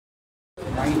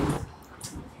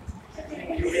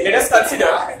Let us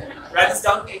consider, write this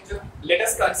down. Let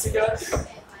us consider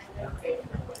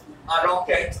a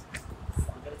rocket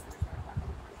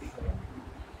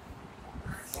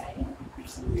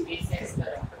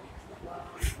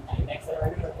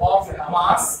of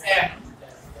mass m.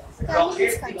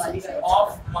 Rocket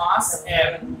of mass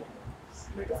m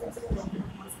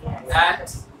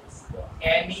at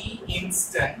any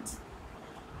instant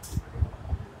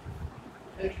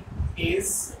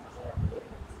is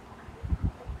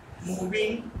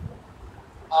moving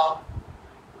up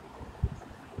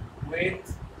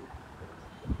with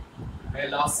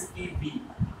velocity v.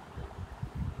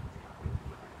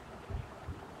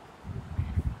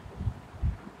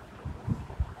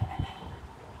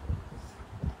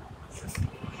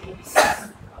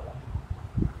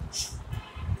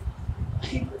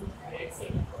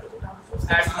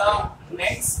 At the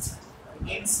next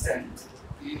instant,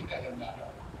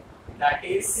 that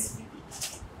is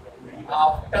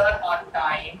after a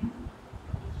time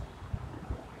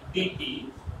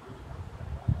dt,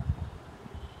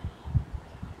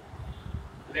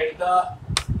 let the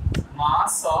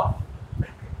mass of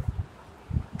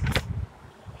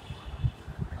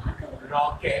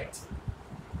rocket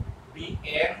be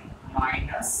m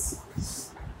minus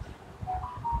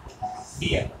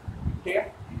dm. ठीक है?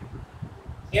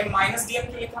 m minus dm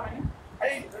क्यों लिखा मैंने?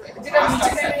 Right,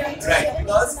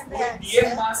 because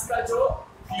dm मास का जो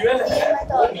fuel है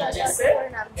वो नीचे से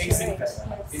एग्जिट कर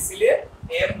रहा है, इसलिए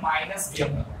m minus dm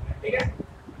लिखा है, ठीक है?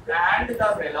 And the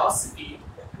velocity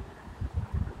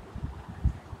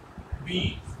v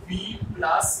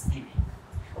plus dv,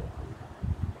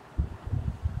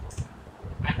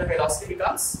 and the velocity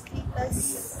becomes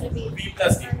v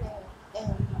plus dv.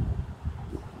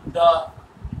 The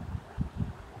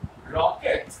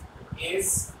rocket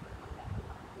is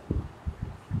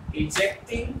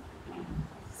ejecting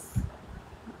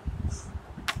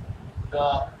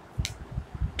the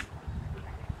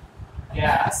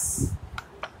gas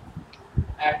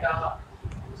at a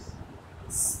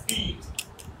speed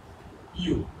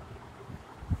u.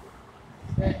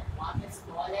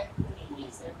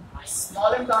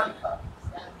 Small m कहाँ लिखा?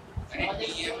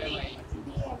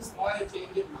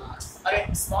 अरे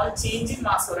small change in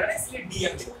mass हो रहा है ना, इसलिए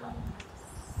dm लिखा.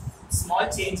 Small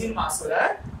change in mass हो रहा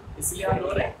है, इसलिए हम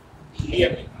बोल रहे हैं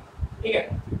dm लिखा. ठीक है?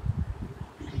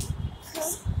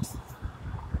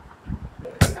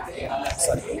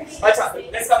 अच्छा,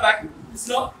 let's come back.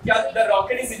 So, the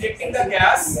rocket is ejecting the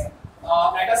gas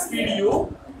at a speed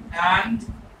u, and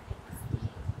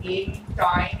in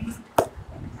time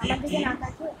dt,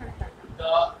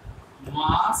 the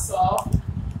mass of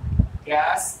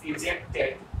gas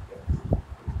ejected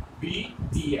v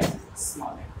dm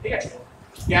small m. ठीक है?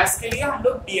 गैस के लिए हम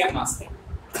लोग dm मास देंगे.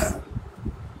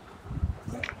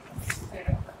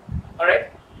 Alright?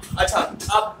 अच्छा,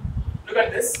 अब look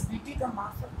at this.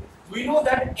 We know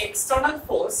that external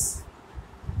force,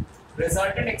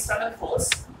 resultant external force,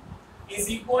 is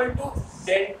equal to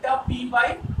delta p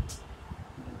by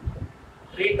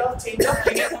rate of change of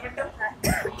linear momentum.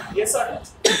 Yes or no?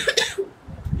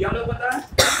 ये हम लोग पता है.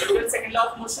 Newton's second law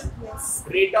of motion. Yes.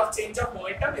 Rate of change of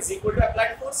momentum is equal to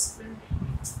applied force.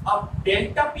 अब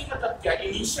delta p मतलब क्या?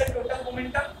 Initial total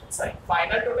momentum, sorry,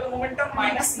 final total momentum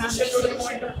minus initial total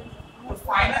momentum. तो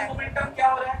final momentum क्या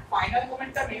हो रहा है? Final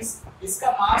momentum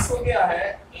इसका मास हो गया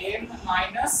है m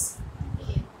माइनस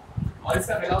और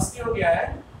इसका वेलोसिटी हो गया है,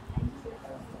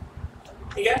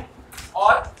 ठीक है?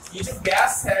 और ये जो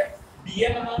गैस है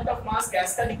dm amount of mass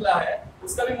gas का निकला है,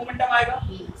 उसका भी मोमेंटम आएगा,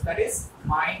 that is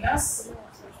minus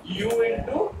u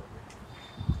into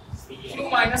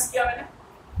q minus किया मैंने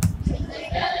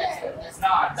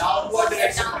ना डाउनवर्ड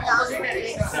डायरेक्शन में,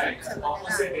 राइट,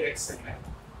 ऑपोजिट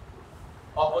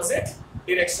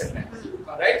डायरेक्शन में,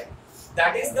 right?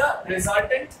 That is the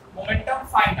resultant momentum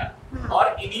final. और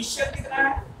इनिशियल कितना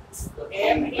है? तो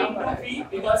m into v,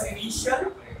 because initial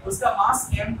उसका मास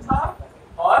m था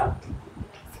और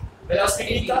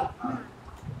वेलोसिटी का,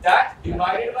 दैट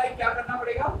डिवाइडेड बाय क्या करना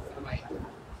पड़ेगा?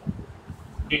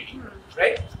 dt,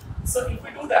 right? So if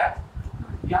we do that,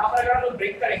 यहां पर अगर हम लोग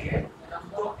ब्रेक करेंगे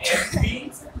तो mv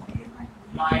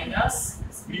minus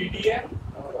vdm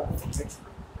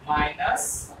minus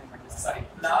sorry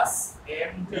plus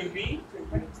mdv,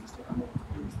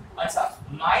 अच्छा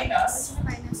माइनस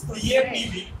dm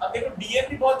dv. अब देखो dm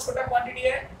भी बहुत छोटा क्वांटिटी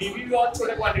है, dv भी बहुत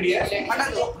छोटा क्वांटिटी है,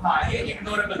 तो हाँ ये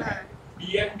इग्नोरेबल है.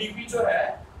 dm dv जो है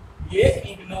ये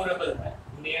इग्नोरेबल है,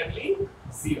 nearly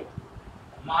zero.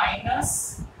 Minus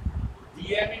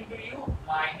dm into u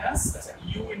minus, अच्छा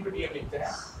u into dm लिखते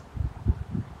हैं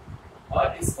और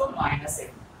इसको माइनस m,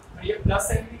 तो ये प्लस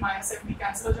m भी माइनस m भी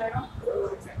कैंसिल हो जाएगा,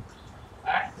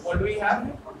 what do we have?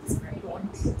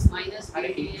 minus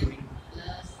dn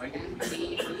plus minus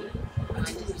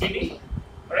dt,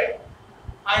 right?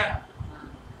 आया ना?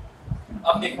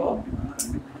 अब देखो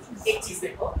एक चीज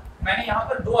देखो, मैंने यहाँ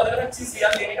पर दो अलग अलग चीज लिया,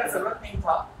 लेने का जरूरत नहीं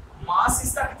था। मास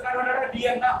इसका कितना बना था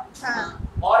dm ना,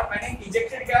 और मैंने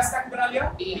इंजेक्टेड गैस का कितना लिया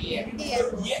dm। तो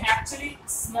ये एक्चुअली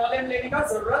स्मॉल m लेने का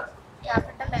जरूरत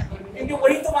कैपिटल M, क्योंकि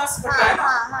वही तो मास बढ़ रहा है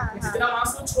ना, जितना मास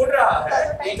वो छोड़ रहा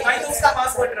है इतना ही तो उसका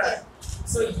मास बढ़ रहा है।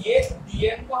 सो ये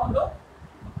dm को हम लोग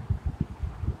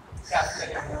क्या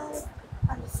करेंगे?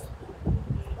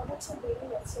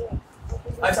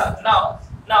 अच्छा,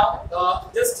 now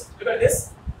just look at this,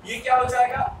 ये क्या हो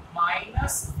जाएगा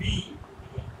minus v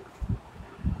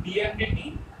dm dt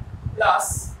plus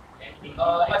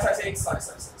अच्छा एक सॉरी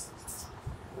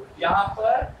यहाँ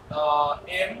पर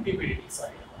m dv dt,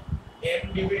 sorry m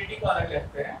dv dt को अलग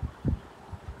लिखते हैं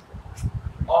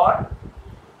और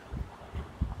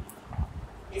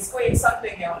इसको एक साथ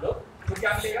लेंगे हम लोग, तो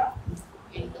क्या मिलेगा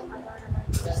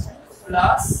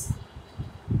प्लस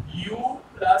u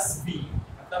प्लस v,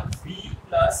 मतलब v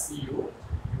plus u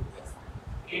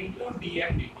into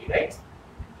dm dt, right?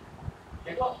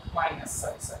 देखो माइनस,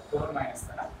 सॉरी दोनों माइनस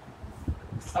था ना,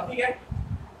 अब ठीक है।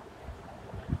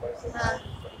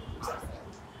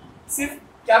 सिर्फ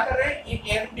क्या कर रहे हैं, इन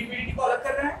m dv dt को अलग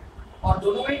कर रहे हैं और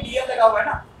दोनों में dm लगा हुआ है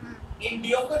ना, इन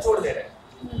dm को जोड़ दे रहे हैं।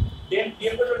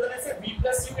 dm को जोड़ देने से v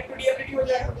plus u into dm dt हो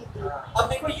जाएगा। अब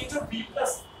देखो ये जो v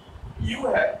plus u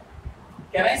है,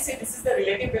 can I say this is the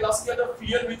relative velocity of the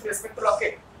fuel with respect to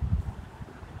rocket?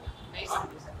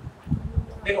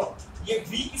 देखो ये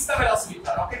v किसका वेलोसिटी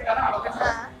था, रॉकेट का ना, रॉकेट का,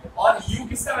 और u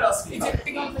किसका वेलोसिटी था,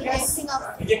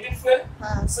 ejected fuel।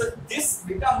 So this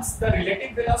becomes the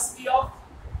relative velocity of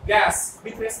gas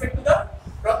with respect to the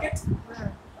rocket।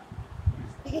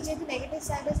 ठीक है, जो नेगेटिव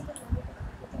साइड है तो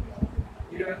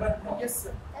you remember? Yes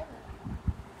sir।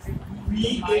 v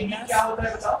क्या होता है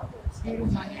बताओ? v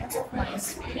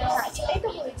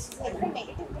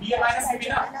माइनस v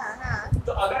ना,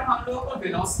 तो अगर हम लोगों को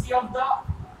velocity of the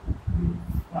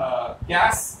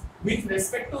gas with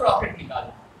respect to rocket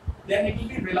निकालना, then it will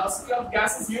be velocity of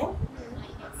gas is u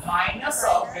minus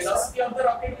of velocity of the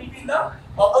rocket will be in the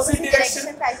opposite direction,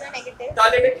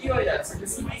 negative की हो जाएगा। So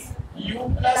this will be u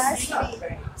plus v ना।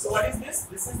 So what is this?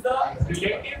 This is the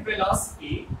relative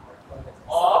velocity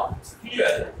of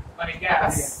fuel or a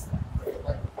gas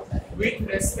with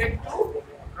respect to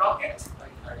rocket।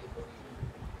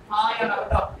 हाँ या ना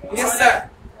बताओ? Yes sir।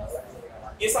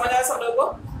 ये समझ आया सब लोगों को?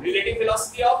 Relative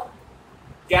velocity of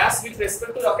gas with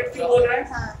respect to rocket क्यों बोल रहे हैं?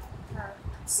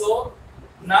 So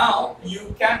now you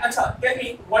can, अच्छा tell me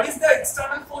what is the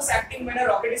external force acting when a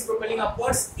rocket is propelling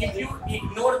upwards if you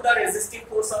ignore the resistive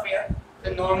force of air?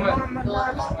 The normal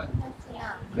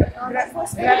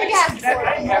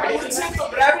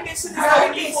gravitation is the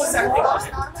only force acting on it।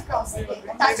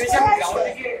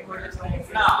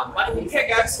 ना मान मुख्य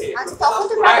gas है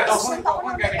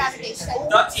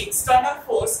the external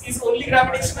force is only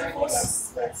gravitational force।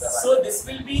 So this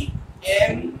will be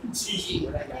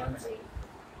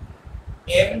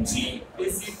mg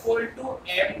is equal to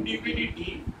m dv dt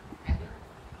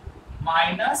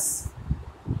minus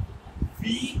v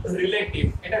relative,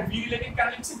 eta v relative can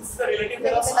this is the relative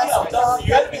velocity of the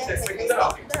fuel with respect to the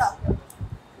rocket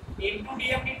into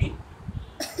dm dt।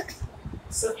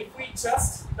 So if we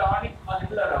just turn it a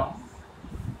little around,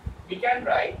 we can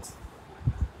write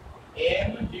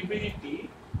m dv dt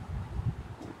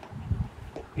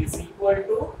is equal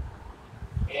to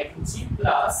mg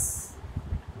plus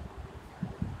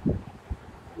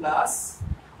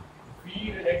v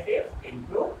relative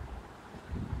into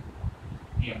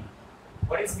m।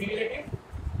 What is v relative?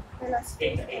 Velocity.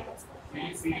 V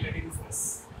relative is this.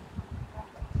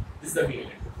 This is the v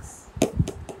relative.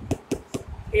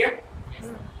 Here.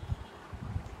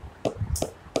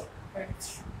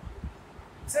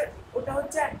 Sir, ওটা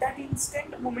হচ্ছে at that instant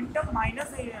momentum minus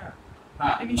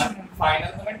हाँ, initial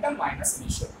final momentum minus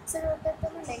initial। Sir ওটা তো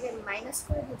negative minus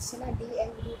করে দিচ্ছে না,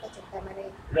 dm টা যেটা মানে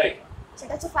Right।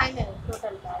 সেটা হচ্ছে ফাইনাল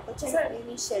টোটালটা, এটা হচ্ছে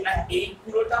ইনিশিয়াল। এই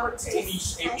পুরোটা হচ্ছে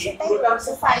ইনিশিয়াল, এই পুরোটা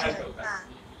হচ্ছে ফাইনাল টোটাল।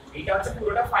 এটা হচ্ছে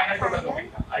পুরোটা ফাইনাল টোটাল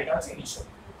মোমেন্টাম, আর এটা হচ্ছে ইনিশিয়াল।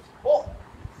 ও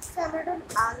ফ্যামিলিটা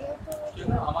আগে তো क्यों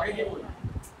আমাকে কি বলবো?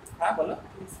 হ্যাঁ বলো।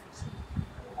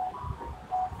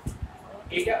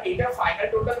 এটা final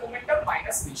total momentum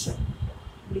minus initial.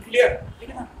 Clear? ঠিক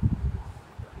আছে না?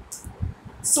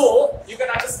 So you can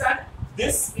understand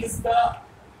this is the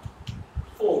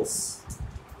force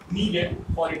needed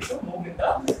for it to move in the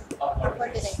upward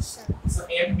direction। So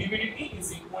m dv dt is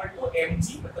equal to mg,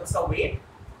 that's the weight,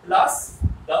 plus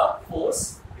the force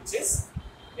which is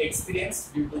experienced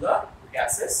due to the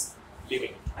gases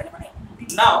living।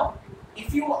 Now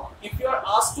if you are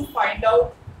asked to find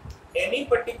out any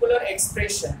particular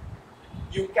expression,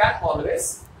 you can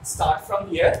always start from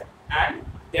here and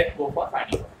then go for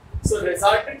finding out. So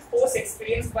resultant force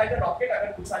experienced by the rocket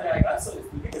अगर पूछा जाएगा, so it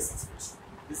will be this expression.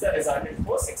 This is the resultant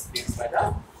force experienced by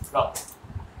the rocket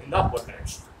in the upward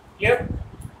direction. Clear?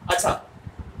 अच्छा.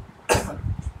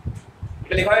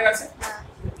 इधर लिखा है कैसे?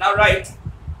 Now write.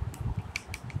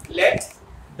 Let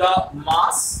the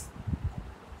mass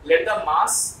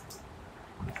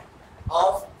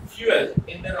of fuel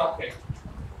in the rocket.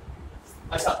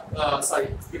 अच्छा, sorry.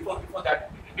 Before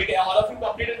that, did all of you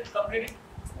complete?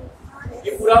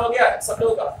 ये पूरा हो गया सब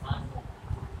लोगों का?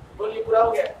 बोल ये पूरा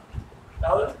हो गया?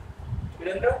 राहुल,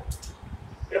 वीरेंद्र,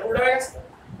 ये पूरा है?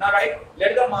 Now right,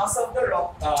 let the mass of the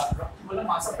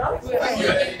mass of the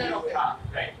fuel in the rocket.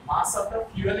 Right, mass of the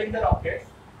fuel in the rocket.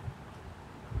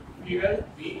 Fuel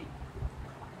be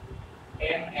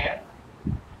mf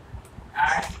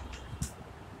and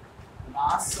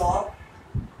mass of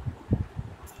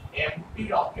empty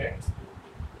rocket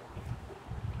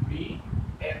be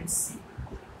mc.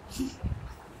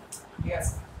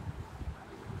 Yes.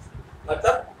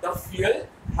 Matlab the fuel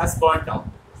has burnt out.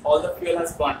 All the fuel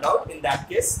has burnt out. In that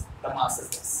case, the mass is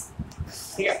this.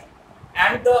 Okay.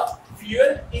 And the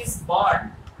fuel is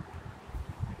burned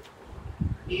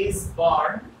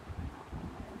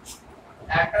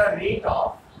at a rate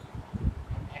of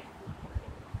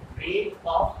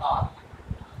R.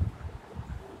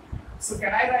 So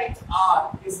can I write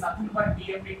R is nothing but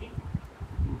dm dt?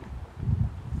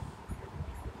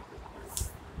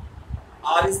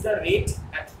 R is the rate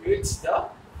at which the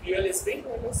fuel is being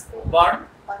burned.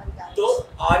 So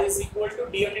R is equal to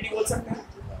dm dt बोल सकते हैं?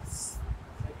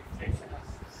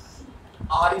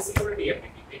 R is equal to dm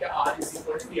dt. R is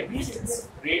equal to dm dt.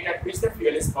 Rate at which the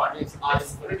fuel is burned. R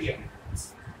is equal to dm dt.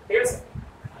 Clear?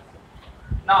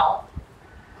 Now,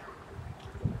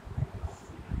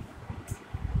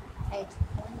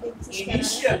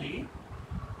 initially,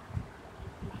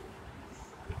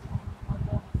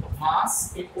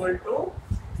 mass equal to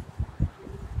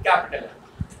capital M.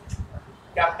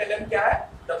 Capital M क्या है?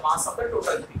 The mass of the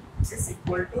total thing is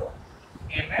equal to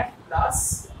mf plus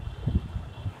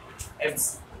mc.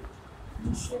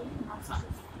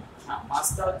 Mass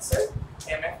का से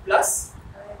mf plus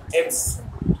mc.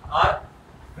 और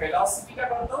velocity का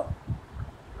कर दो.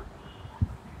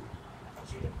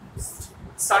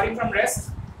 Starting from rest,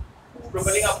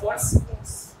 propelling upwards.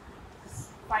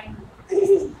 Fine.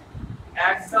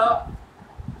 At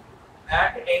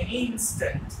any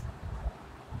instant,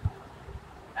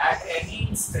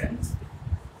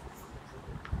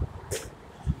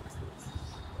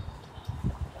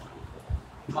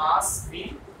 mass v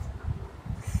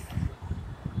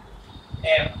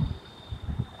m,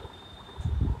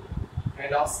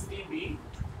 velocity v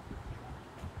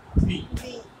v.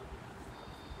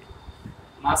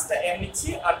 মাসটা m নিচ্ছি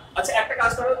আর আচ্ছা একটা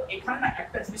কাজ করো এখানে না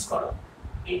একটা জিনিস করো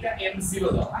এটা m0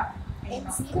 দাও হ্যাঁ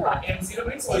m0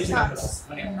 means original mass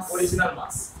মানে original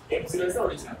mass m0 is the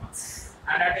original mass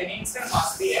and at any instant mass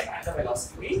be m and the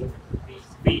velocity be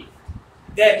v.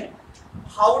 Then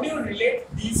how do you relate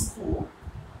these two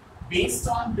based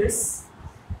on this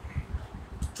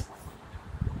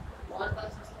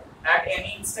at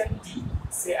any instant t,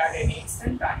 say at any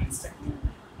instant time instant t.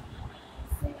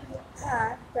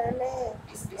 पहले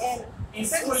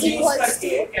इसे को use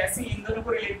करके कैसे इन दोनों को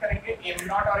relate करेंगे m0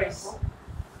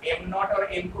 और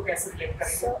m को कैसे रिलेट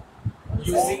करेंगे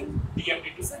यूजिंग dm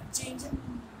dt से change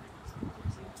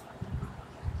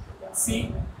see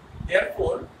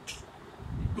therefore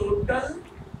total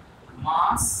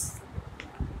mass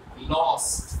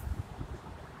lost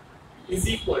is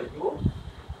equal to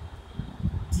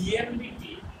dm dt,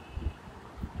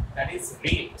 that is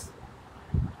rate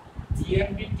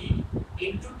dm dt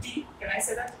into t. Can I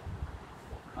say that?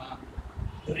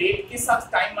 Rate के साथ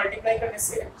टाइम मल्टीप्लाई करने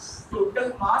से total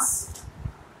mass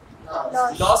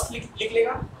loss लिख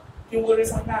लेगा. क्यों बोल रहे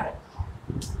समझ में आ रहा है?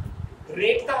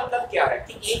 रेट का मतलब क्या है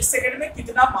कि एक सेकंड में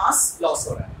कितना मास लॉस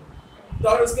हो रहा है. तो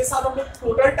अगर उसके साथ हम लोग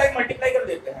टोटल टाइम मल्टीप्लाई कर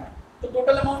देते हैं तो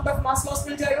total amount of mass loss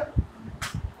मिल जाएगा.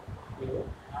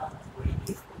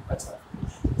 अच्छा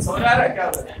समझ में आ रहा है क्या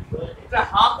होता है? इतना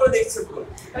हाँ को देख सकते हो.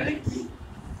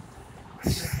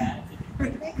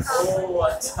 ओह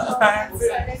अच्छा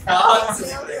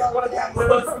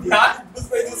ध्यान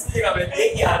उसको दूसरी जगह पे देख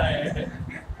ही आ रहा है.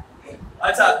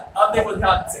 अच्छा अब देखो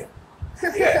ध्यान से,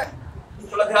 ठीक है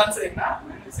थोड़ा ध्यान से देखना.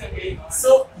 सो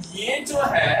ये जो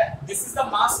है this is the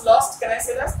mass lost. Can I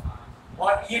say that?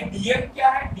 और ये dm क्या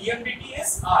है? dm dt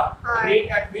is r, rate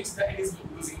at which it is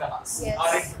losing the mass. r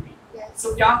into t. So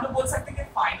क्या हम लोग बोल सकते हैं कि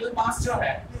फाइनल मास जो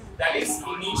है that is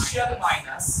initial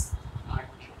minus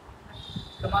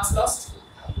the mass lost.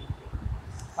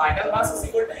 Final mass is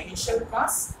equal to initial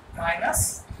mass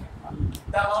minus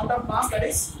the amount of mass that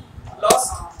is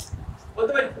lost.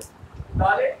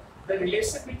 The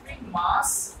relation between mass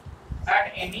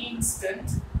at any instant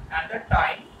and the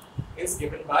time is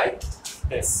given by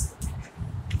this.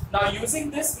 Now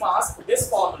using this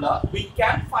formula, we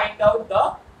can find out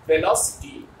the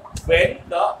velocity when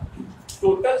the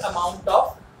total amount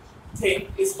of thing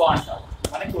is burnt out.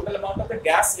 माने total amount of the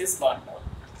gas is burnt out.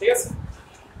 ठीक है sir?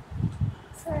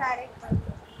 Sir, direct one.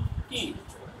 की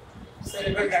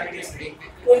Cerebral gravity.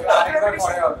 कौन तारे আরেকবার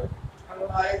পরে হবে।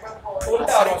 कौन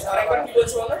तारे तारे पर की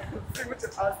बोलছো वाला?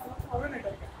 হবে না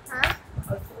এটা হ্যাঁ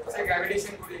স্যার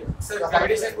গ্র্যাভিটেশন করি স্যার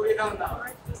গ্র্যাভিটেশন করি দাও না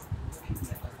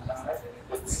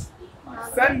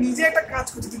স্যার নিজে একটা কাজ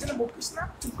করছি তুই যেন বকিস না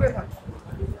চুপ করে থাক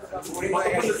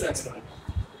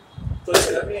তো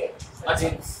চলো আচ্ছা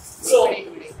সো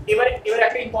এবার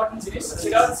একটা ইম্পর্টেন্ট জিনিস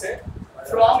সেটা হচ্ছে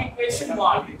from equation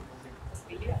 1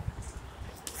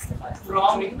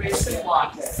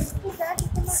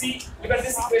 see look at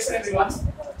this equation everyone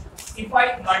if I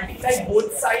multiply both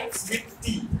sides with t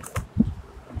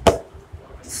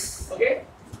okay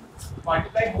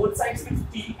multiply both sides with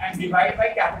t and divide by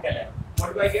capital M what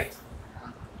do I get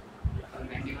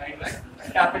divide by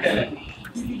capital M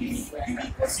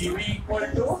dv equal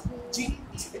to g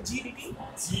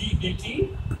dt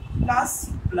plus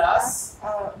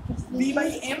v by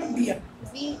m dm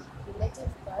v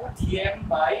relative by dm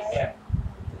by m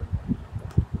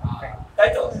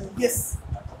right so yes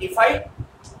if I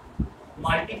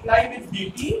multiply with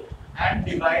dt and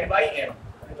divide by m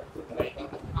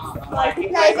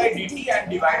multiply by dt and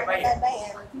divide by m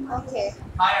m okay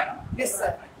I am yes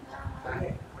sir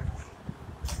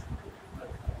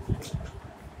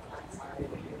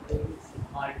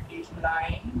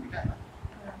multiplying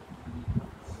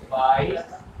by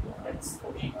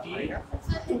dt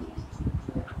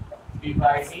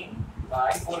dividing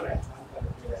by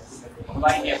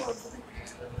by m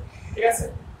ठीक है sir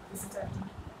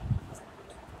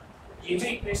ये जो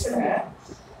equation है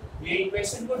ये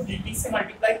equation को dt से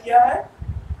multiply किया है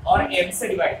और m से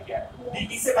डिवाइड किया है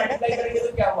dt से मल्टीप्लाई करेंगे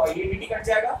तो क्या होगा ये dt कट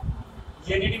जाएगा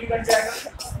ये dt भी कट जाएगा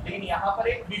लेकिन यहाँ पर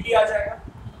एक dt आ जाएगा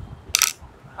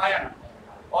आया ना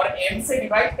और m से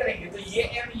डिवाइड करेंगे तो ये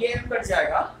m कट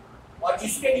जाएगा और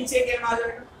इसके नीचे एक m आ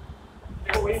जाएगा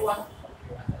देखो वही हुआ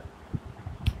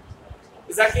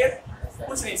इज दैट क्लियर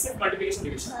कुछ नहीं सिर्फ multiplication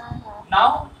division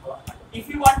now if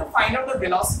you want to find out the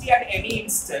velocity at any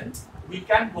instant we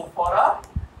can go for a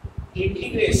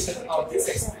integration of this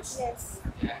expression yes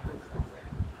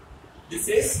this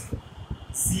is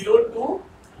 0 to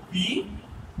v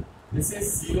this is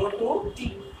 0 to t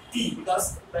because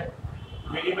the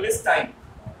variable is time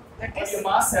और ये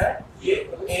मास है ये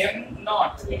m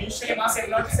not initial mass m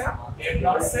not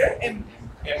से m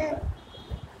ठीक है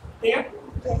yes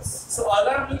सो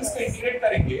अगर हम लोग इसको इंटीग्रेट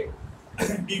करेंगे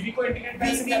dv को इंटीग्रेट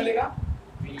करने से क्या मिलेगा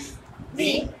v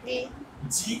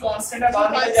g कांस्टेंट है बाहर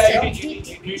निकल जाएगा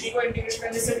dt को इंटीग्रेट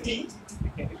करने से t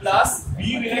प्लस v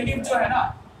रिलेटिव जो है ना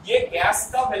ये गैस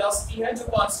का वेलोसिटी है जो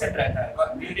कांस्टेंट रहता है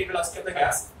relative velocity of the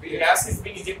gas is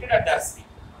being ejected at that speed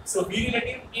so v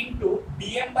relative into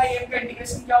dm by m का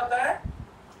इंटीग्रेशन क्या होता है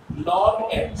log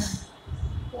m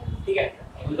ठीक है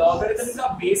लॉगरिथम का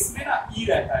बेस में ना e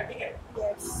रहता है ठीक है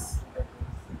yes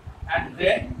and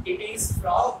then it is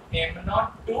from m0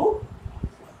 to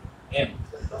m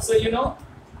so you know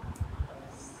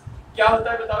क्या होता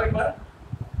है बताओ एक बार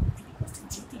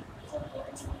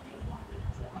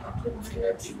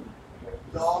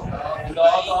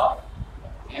log of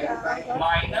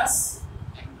minus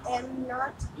m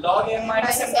not log m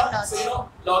minus m naught so you know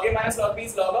log a minus log b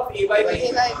is log of a by b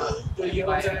a by b तो ये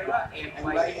हो जाएगा m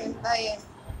by m by n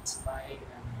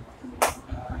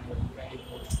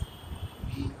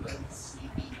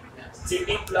ct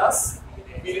plus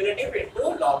v relative into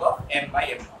log of m by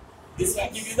m naught. This will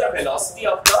give you the velocity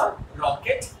of the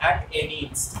rocket at any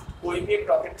instant. कोई भी एक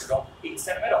rocket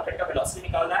instant में rocket का velocity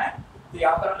निकालना है तो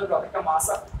यहाँ पर हम लोग रॉकेट का मास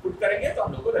पुट करेंगे तो हम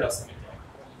लोग को वेलोसिटी मिल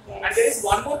जाएगी. And there is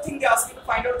one more thing they ask you to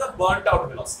find out the burnt out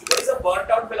velocity. What is a burnt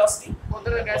out velocity?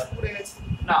 उधर गैस पूरे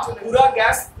ना पूरा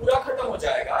गैस पूरा खत्म हो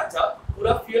जाएगा जब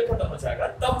पूरा फ्यूल खत्म हो जाएगा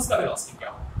तब उसका वेलोसिटी क्या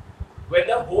होगा. When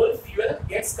the whole fuel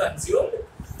gets consumed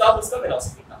तब उसका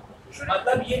वेलोसिटी क्या होगा.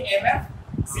 मतलब ये mf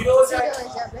 0 हो जाएगा.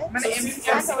 मैंने MC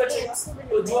बचेगा.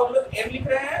 तो जो हम लोग m लिख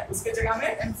रहे हैं उसके जगह में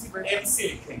mc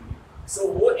लिखेंगे. सो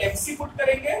वो mc पुट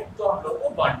करेंगे तो हम लोग को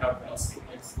बर्न आउट वेलोसिटी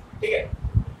मिलेगी. ठीक है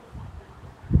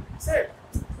सर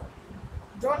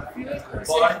जो fuel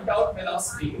burn out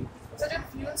velocity sir जब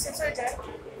फ्यूल सेक्स हो जाए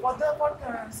for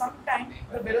some time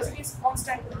the velocity is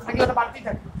constant আগে ওটা বাড়তেই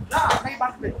থাকে না নাকি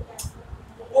বাড়বে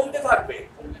কমতে থাকবে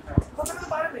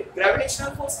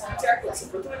গ্র্যাভিটেশনাল ফোর্স নিচে অ্যাক্ট করছে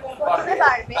প্রথমে কোন প্রথমে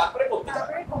বাড়বে তারপরে কমতে যাবে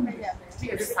তারপরে কমে যাবে ঠিক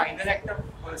আছে ফাইনাল একটা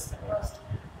বলছে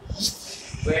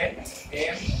when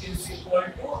m is equal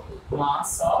to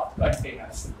mass of container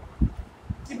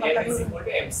m is equal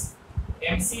to mc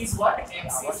mc is what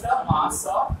mc is the mass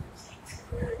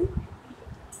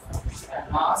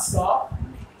of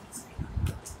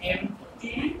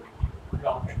empty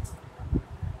rocket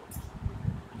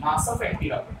mass of empty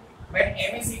rocket when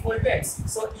m is equal to mc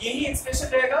so यही expression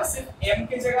रहेगा सिर्फ m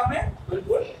के जगह में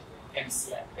बिल्कुल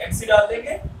mc है mc डाल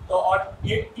देंगे तो और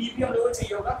ये t भी हम लोगों को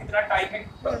चाहिए होगा कितना टाइम में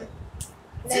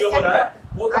जीरो हो रहा है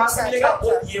वो कहां से मिलेगा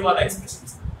वो ये वाला एक्सप्रेशन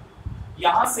से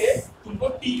यहां से तुमको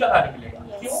t का वैल्यू मिलेगा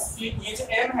क्यों ये जो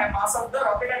m है mass of the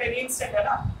rocket at any instant है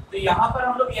ना तो यहां पर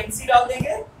हम लोग mc डाल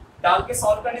देंगे डाल के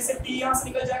सॉल्व करने से t यहां से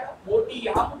निकल जाएगा वो t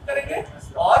यहां पुट करेंगे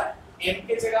और m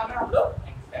के जगह में हम लोग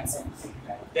mc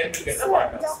then will get the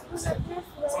part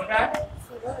समझ में आया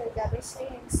যাবে সেই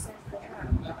ইনস্ট্যান্ট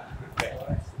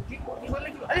কি বলে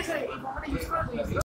কি আরে স্যার এই ফর্মুলাটা ইউজ করা